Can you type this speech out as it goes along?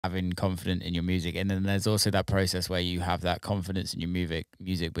having confidence in your music, and then there's also that process where you have that confidence in your music,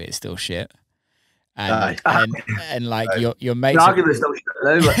 but it's still shit. And Aye. and like Aye. your mates. Arguably still shit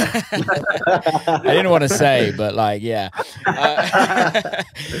now, I didn't want to say, but like, yeah.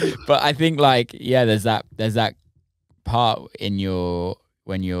 But I think like, yeah, there's that part in your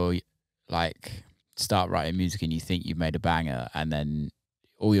when you're like start writing music and you think you've made a banger, and then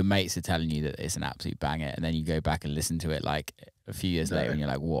all your mates are telling you that it's an absolute banger, and then you go back and listen to it like a few years later, and you're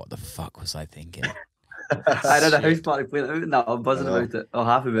like, what the fuck was I thinking? I had a house party playing it out and that. I'm buzzing about it, or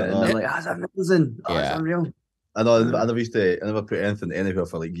half of it, and they're like, "That's amazing! Oh, it's unreal." I know. I never put anything anywhere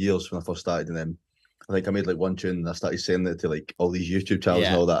for like years when I first started, and then I think I made like one tune and I started sending it to like all these YouTube channels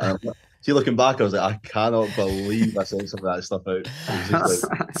and all that. And see, looking back, I was like, I cannot believe I sent some of that stuff out. Just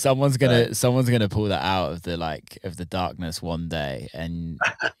like, someone's gonna pull that out of the darkness one day, and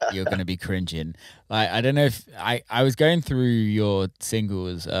you're gonna be cringing. Like, I don't know if I was going through your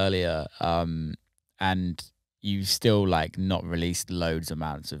singles earlier, and you still like not released loads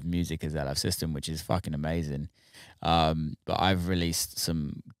amounts of music as LF System, which is fucking amazing. But I've released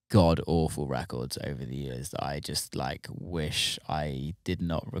some god awful records over the years that I just like wish I did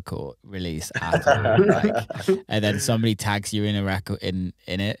not release at all. Like, and then somebody tags you in a record in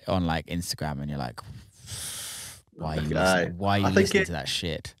it on like Instagram, and you're like, why are you listening to that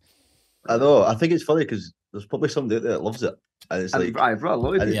shit? I know. I think it's funny because there's probably somebody out there that loves it. And it's like, I've brought a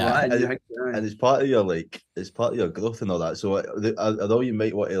lot of people, and it's part of your like, it's part of your growth and all that. So although you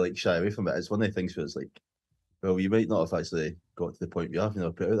might want to like shy away from it, it's one of the things where it's like, well, you might not have actually got to the point where you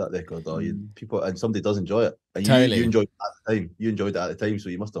have, put out that record, or people, and somebody does enjoy it, and you enjoyed it at the time. You enjoyed it at the time, so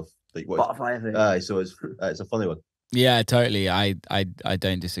you must have like what? So it's a funny one. Yeah, totally. I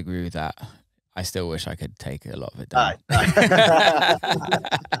don't disagree with that. I still wish I could take a lot of it down.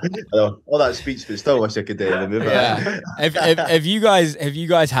 All that speech, but still wish I could remove it. Yeah. Have you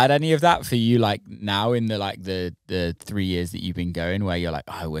guys had any of that for you, like now in the 3 years that you've been going, where you're like,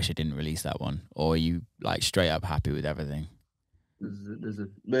 oh, I wish I didn't release that one, or are you like straight up happy with everything?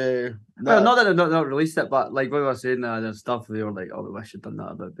 Well, not that I've not released it, but like what we were saying, there's stuff they were like, oh, we wish I'd done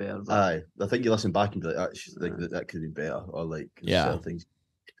that a bit better. Aye, I think you listen back and be like, actually, that could be better, or like certain things.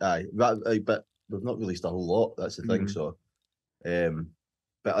 Aye, but we've not released a whole lot. That's the thing. So,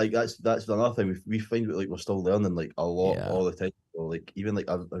 but like that's another thing. We find that like we're still learning like a lot all the time. So, like even like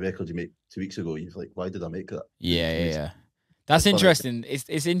a record you make 2 weeks ago, you're like, why did I make that? Yeah. That's interesting.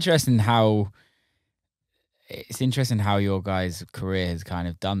 It's interesting how your guys' career has kind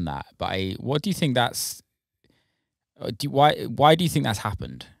of done that. But what do you think that's? Why do you think that's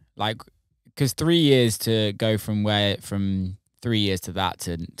happened? Like, because 3 years to go from 3 years to that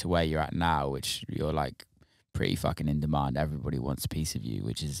to where you're at now, which you're like pretty fucking in demand. Everybody wants a piece of you,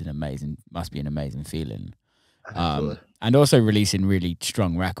 which is must be an amazing feeling. And also releasing really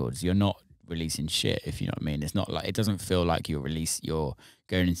strong records. You're not releasing shit, if you know what I mean. It's not like, it doesn't feel like you're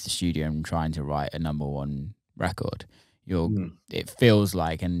going into the studio and trying to write a #1 record. It feels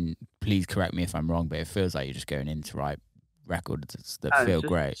like, and please correct me if I'm wrong, but it feels like you're just going in to write records that feel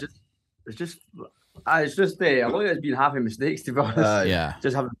great. It's just a lot of it's been having mistakes, to be honest.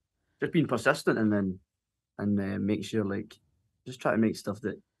 Just being persistent, and make sure like just try to make stuff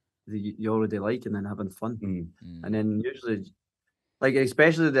that you already like, and then having fun. And then usually, like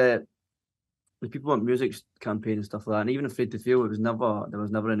especially the people want music campaign and stuff like that, and even Afraid to Feel, there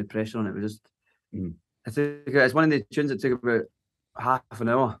was never any pressure on it. It was just I think it's one of the tunes that took about half an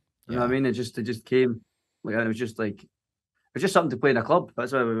hour. You know what I mean? It just came like, and it was just like, it's just something to play in a club.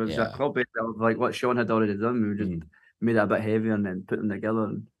 That's why it was a club of like what Sean had already done. We just made it a bit heavier and then put them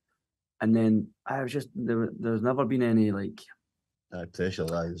together. And then I was just, there's never been any like pressure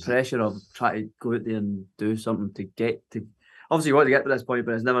of trying to go out there and do something to get to. Obviously, you want to get to this point,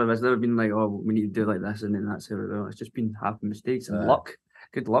 but it's never been like, oh, we need to do like this, and then that's how it goes. It's just been happy mistakes and luck.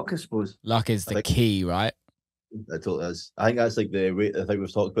 Good luck, I suppose. Luck is the key, right? It totally is. I think that's like the way. I think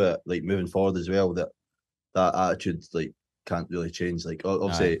we've talked about it, like moving forward as well. That attitude like can't really change. Like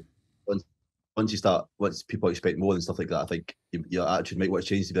obviously, once people expect more and stuff like that, I think your attitude might want to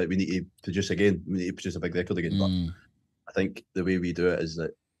change to be like, we need to produce again. We need to produce a big record again. But I think the way we do it is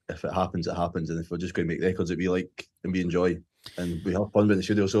that if it happens, it happens, and if we're just going to make records that we like and we enjoy and we have fun with the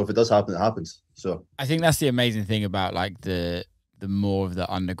studio, so if it does happen, it happens. So I think that's the amazing thing about like the more of the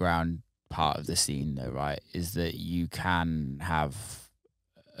underground part of the scene, though, right? Is that you can have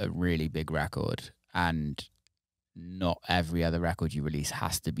a really big record, and not every other record you release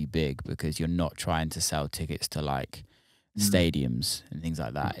has to be big, because you're not trying to sell tickets to like stadiums and things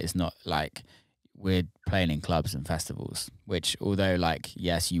like that. It's not like we're playing in clubs and festivals, which although like,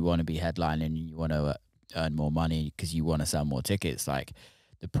 yes, you want to be headlining, you want to earn more money because you want to sell more tickets, like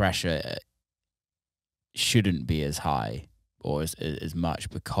the pressure shouldn't be as high or as much,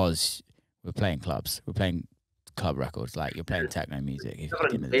 because we're playing clubs, we're playing club records, like you're playing techno music. It's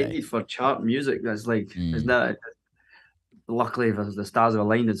never intended for chart music. That's like, it's not. Luckily, for the stars have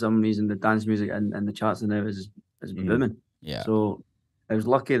aligned, for some reason the dance music and the charts now is booming. Yeah. So I was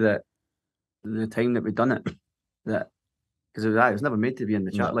lucky that the time that we done it, that because it was never made to be in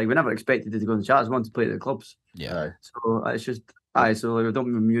the chart. Like, we never expected it to go in the charts. We wanted to play at the clubs. Yeah. So it's just so like, we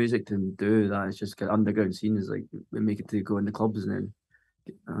don't have music to do that. It's just underground scene is like we make it to go in the clubs and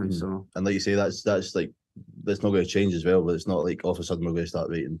then. So, and like you say, that's like, that's not going to change as well. But it's not like all of a sudden we're going to start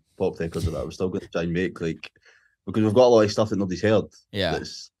writing pop records of that. We're still going to try and make, like, because we've got a lot of stuff that nobody's heard. Yeah.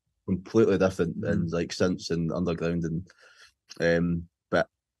 That's completely different and like synths and underground and but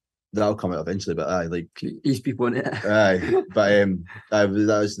that'll come out eventually. But like ease people in it. But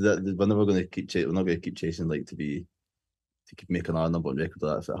we're never going to keep we're not going to keep chasing like to keep making our number one record.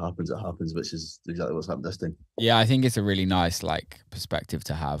 That if it happens, which is exactly what's happened this time. Yeah, I think it's a really nice like perspective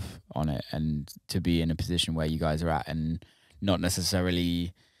to have on it, and to be in a position where you guys are at, and not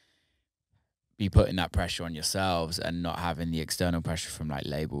necessarily be putting that pressure on yourselves, and not having the external pressure from like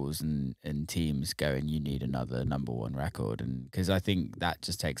labels and teams going, you need another number one record. And because I think that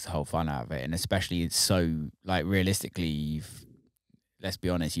just takes the whole fun out of it. And especially it's so like, realistically, let's be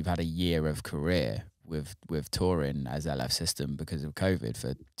honest, you've had a year of career with touring as LF System because of COVID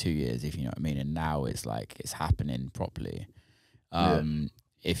for 2 years, if you know what I mean. And now it's like, it's happening properly.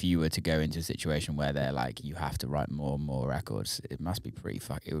 If you were to go into a situation where they're like, you have to write more and more records, it must be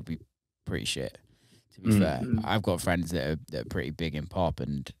it would be pretty shit, to be fair. I've got friends that are pretty big in pop,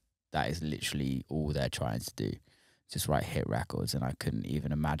 and that is literally all they're trying to do, just write hit records. And I couldn't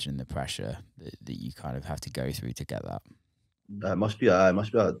even imagine the pressure that you kind of have to go through to get that. It must be a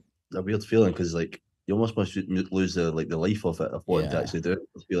weird feeling, because like you almost must lose the life of it, of wanting to actually do it. It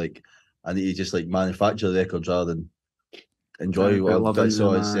must be like, I need to just like manufacture the records rather than enjoy what I've got.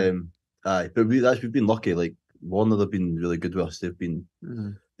 So it's but we've been lucky. Like Warner, they've been really good with us. They've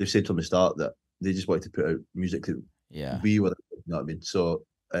said from the start that they just wanted to put out music that we were, you know what I mean? So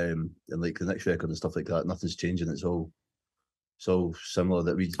and like the next record and stuff like that, nothing's changing. It's all so similar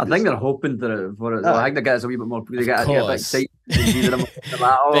that we. I think they're hoping for it. I think they get us a wee bit more. They get excited.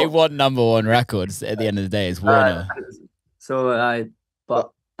 They want number one records at the end of the day. It's Warner.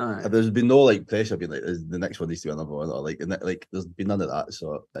 But there's been no like pressure being like the next one needs to be a number one, or like there's been none of that.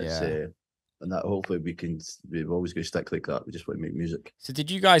 So it's and that hopefully we're always going to stick like that. We just want to make music. So did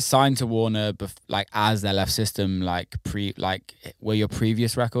you guys sign to Warner like as LF System, like were your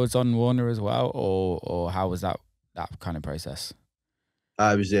previous records on Warner as well, or how was that kind of process?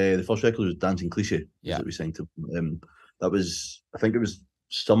 I was the first record was Dancing Cliche. That we signed to. That was, I think it was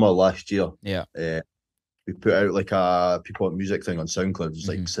summer last year. Yeah. We put out like a People Want Music thing on SoundCloud. It was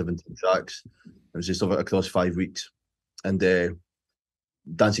like 17 tracks. It was just across 5 weeks, and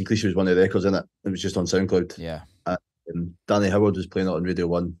Dancing Cliche was one of the records in it. It was just on SoundCloud. Yeah. And Danny Howard was playing it on Radio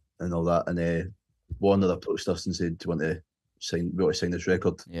 1 and all that. And Warner approached us and said, "Do you want to sign this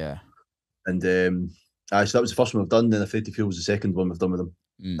record?" Yeah. And so that was the first one we've done. Then Afraid to Feel was the second one we've done with them.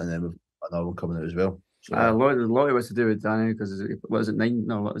 And then we've got another one coming out as well. So, a lot of was to do with Danny, because was it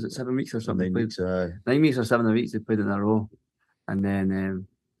 7 weeks or something? 9 weeks. 9 weeks or 7 weeks they played in a row. And then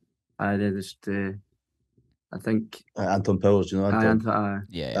I I think Anton Powers, you know Anton?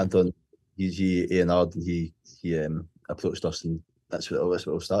 Yeah. Anton, he A&R'd and he approached us, and that's what it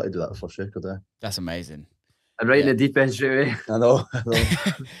all started with, that first record there. That's amazing. And right in the deep end straight away. I know.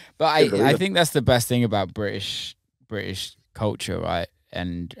 But I think that's the best thing about British culture, right?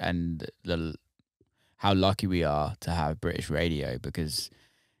 And how lucky we are to have British radio, because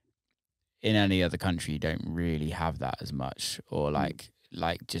in any other country you don't really have that as much, or like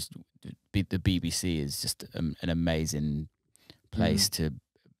just the BBC is just an amazing place to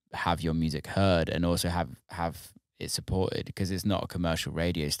have your music heard, and also have it supported, because it's not a commercial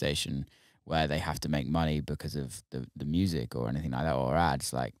radio station where they have to make money because of the music or anything like that, or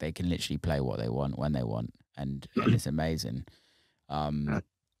ads. Like, they can literally play what they want when they want, and it's amazing. The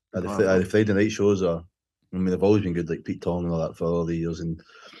Friday night shows are, I mean, they've always been good, like Pete Tong and all that for all the years, and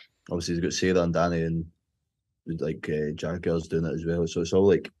obviously he's got Sarah and Danny and like Jaggers doing it as well. So it's all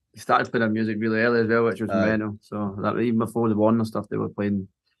like, he started playing music really early as well, which was mental. So that even before the Warner stuff, they were playing.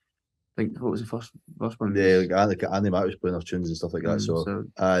 I think, what was the first one? Yeah, like Andy Mack was playing our tunes and stuff like that. So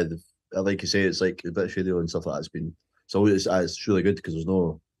like you say, it's like the British radio and stuff like that. It's really good, because there's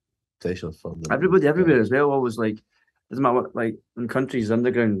no pressure for them. Everywhere as well. Always like, doesn't matter what, like in countries,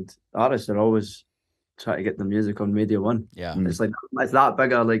 underground artists are always trying to get the music on Radio 1. Yeah, it's like, it's that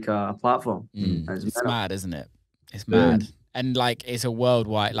bigger like a platform. It's mad, isn't it? It's mad. And like it's a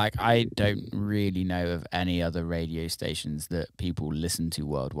worldwide, like I don't really know of any other radio stations that people listen to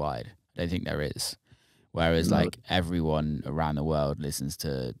worldwide. I don't think there is. Whereas like everyone around the world listens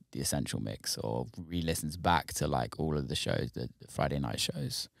to the Essential Mix or re-listens back to like all of the shows, the Friday night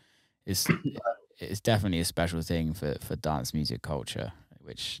shows. It's definitely a special thing for dance music culture,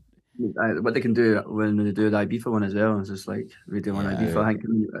 which what they can do when they do the Ibiza one as well. It's just like Radio 1 Ibiza. I think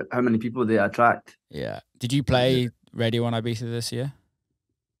how many people they attract. Yeah. Did you play Radio 1 Ibiza this year?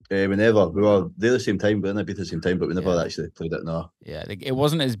 We never. We were there at the same time, but in Ibiza at the same time, but we never actually played it. No. Yeah, it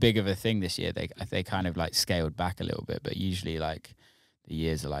wasn't as big of a thing this year. They kind of like scaled back a little bit, but usually like the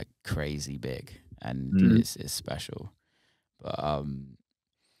years are like crazy big, and it's special. But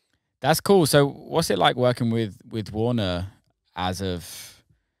that's cool. So what's it like working with Warner as of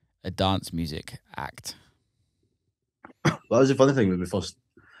a dance music act? Well, that was the funny thing when we first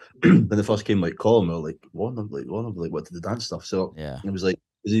when they first came like call, we were like Warner, what did the dance stuff? So it was like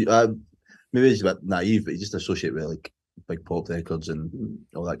maybe he's a bit naive, but he just associate with like big pop records and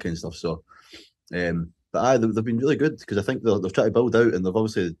all that kind of stuff. So, but they've been really good because I think they've tried to build out, and they've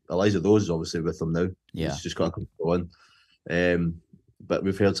obviously Eliza Rose is obviously with them now. Yeah, it's just got to go on. But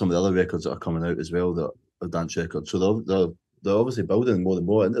we've heard some of the other records that are coming out as well that are dance records. So they're obviously building more and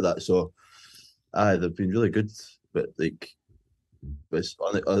more into that. So, they've been really good, but like. But it's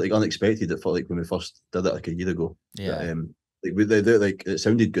unexpected that for like when we first did it like a year ago. Yeah. Like it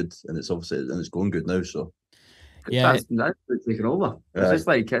sounded good, and it's obviously it's going good now. So yeah, that's taking over. It's just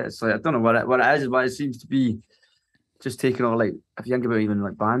like I don't know what it is, but it seems to be just taking over. Like if you think about even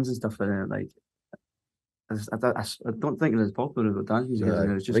like bands and stuff like I don't think it's as popular as dance music.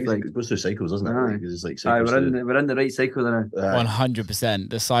 It's just like it goes through cycles, doesn't it? It's like we're in the right cycle now. 100%.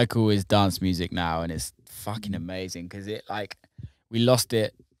 The cycle is dance music now, and it's fucking amazing because it like we lost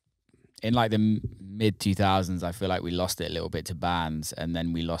it. In like the mid 2000s, I feel like we lost it a little bit to bands, and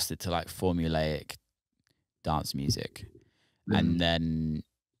then we lost it to like formulaic dance music. And then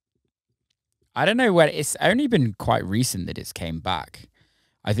I don't know when it's only been quite recent that it's came back.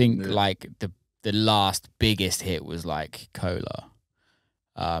 I think like the last biggest hit was like Cola,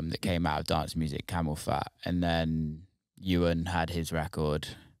 that came out of dance music, Camel Fat, and then Ewan had his record,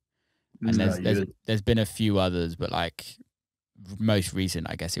 and there's been a few others, but like. Most recent,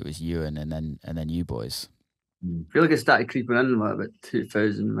 I guess it was Ewan, and then you boys. I feel like it started creeping in about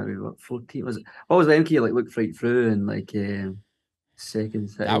 2000, maybe 14. Was it? What was the MK like? Look Right Through and like Second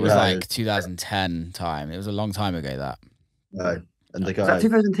City. That was like 2010 time. It was a long time ago. That. And was that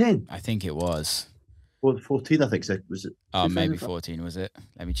 2010? I think it was. 14, I think. Was it? Oh, maybe 14. Was it?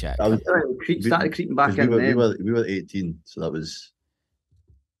 Let me check. Started creeping back in. We were 18, so that was.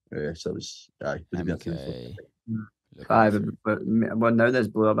 So that was. MK. But now there's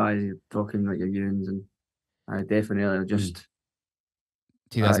blow up eyes talking like your Ewans, and I definitely just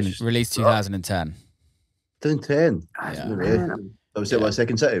released 2010. 2010. Yeah. That was it. What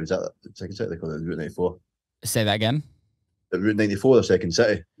Second City? Was that Second City? They called it Route 94. Say that again. Route 94 or Second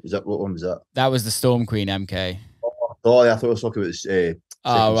City? Is that what one was that? That was the Storm Queen MK. Oh, yeah, I thought I was talking about.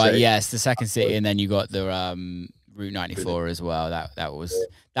 Oh right, yes, the Second City, and then you got the Route 94 as well. That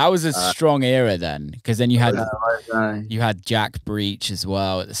was a strong era then, because then you had Jack Breach as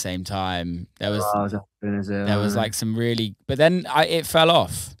well at the same time. There was like some really, but then it fell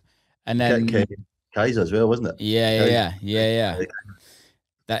off, and then Kaiser as well, wasn't it? Yeah.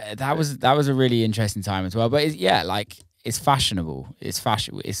 That was a really interesting time as well. But it's fashionable. It's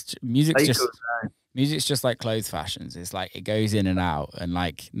fashion. It's music's just like clothes fashions. It's like it goes in and out, and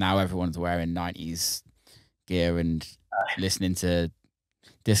like now everyone's wearing 90s gear and listening to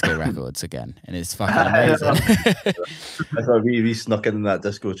disco records again, and it's fucking amazing. I thought we snuck in that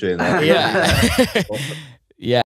disco train.